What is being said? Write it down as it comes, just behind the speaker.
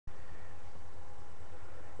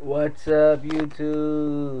What's up,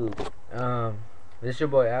 YouTube? This is your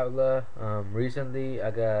boy Outlaw. Recently I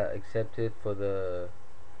got accepted for the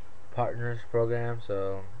partners program,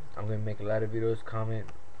 so I'm gonna make a lot of videos, comment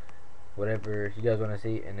whatever you guys want to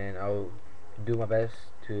see, and then I'll do my best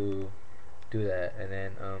to do that. And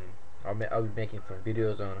then I'll be making some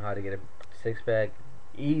videos on how to get a six pack,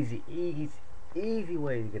 easy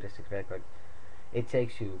way to get a six pack. Like, it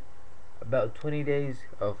takes you about 20 days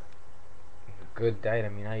of good diet. I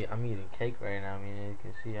mean, I'm eating cake right now. I mean, you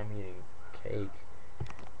can see I'm eating cake.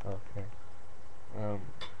 Okay. Um,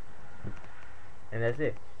 and that's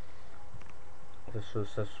it. So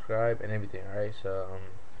subscribe and everything. All right. So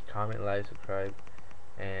comment, like, subscribe,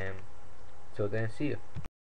 and till then, see you.